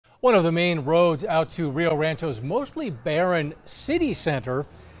One of the main roads out to Rio Rancho's mostly barren city center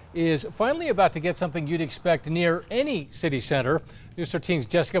is finally about to get something you'd expect near any city center. News 13's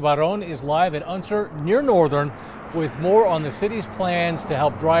Jessica Barron is live at Unser near Northern with more on the city's plans to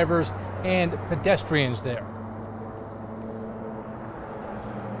help drivers and pedestrians there.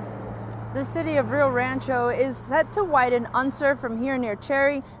 The city of Rio Rancho is set to widen Unser from here near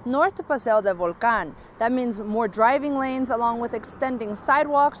Cherry north to Paseo del Volcan. That means more driving lanes along with extending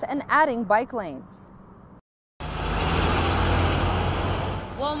sidewalks and adding bike lanes.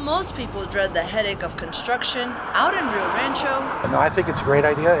 While most people dread the headache of construction, out in Rio Rancho... No, I think it's a great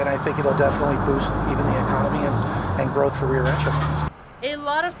idea, and I think it'll definitely boost even the economy and growth for Rio Rancho. A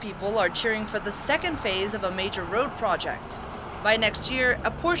lot of people are cheering for the second phase of a major road project. By next year, a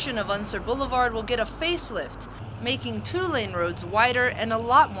portion of Unser Boulevard will get a facelift, making two-lane roads wider and a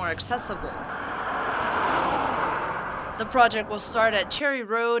lot more accessible. The project will start at Cherry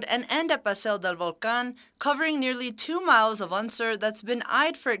Road and end at Paseo del Volcan, covering nearly 2 miles of Unser that's been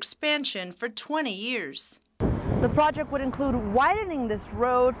eyed for expansion for 20 years. The project would include widening this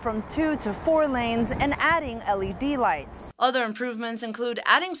road from 2 to 4 lanes and adding LED lights. Other improvements include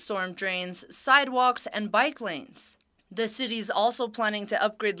adding storm drains, sidewalks, and bike lanes. The city's also planning to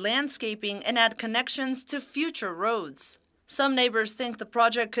upgrade landscaping and add connections to future roads. Some neighbors think the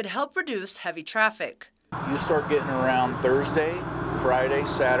project could help reduce heavy traffic. You start getting around Thursday, Friday,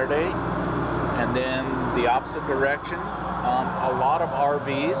 Saturday, and then the opposite direction. A lot of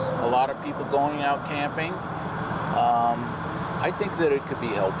RVs, a lot of people going out camping. I think that it could be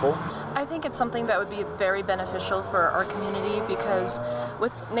helpful. I think it's something that would be very beneficial for our community because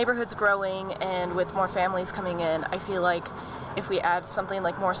with neighborhoods growing and with more families coming in, I feel like if we add something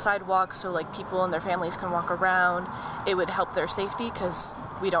like more sidewalks so like people and their families can walk around, it would help their safety because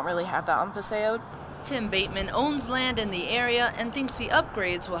we don't really have that on Paseo. Tim Bateman owns land in the area and thinks the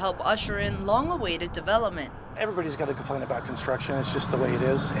upgrades will help usher in long-awaited development. Everybody's got to complain about construction. It's just the way it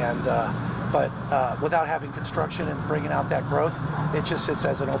is. And but without having construction and bringing out that growth, it just sits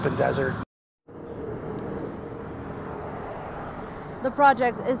as an open desert. The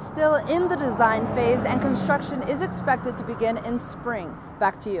project is still in the design phase and construction is expected to begin in spring.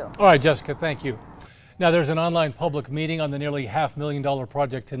 Back to you. All right, Jessica, thank you. Now there's an online public meeting on the nearly $500,000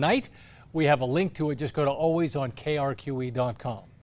 project tonight. We have a link to it. Just go to alwaysonkrqe.com.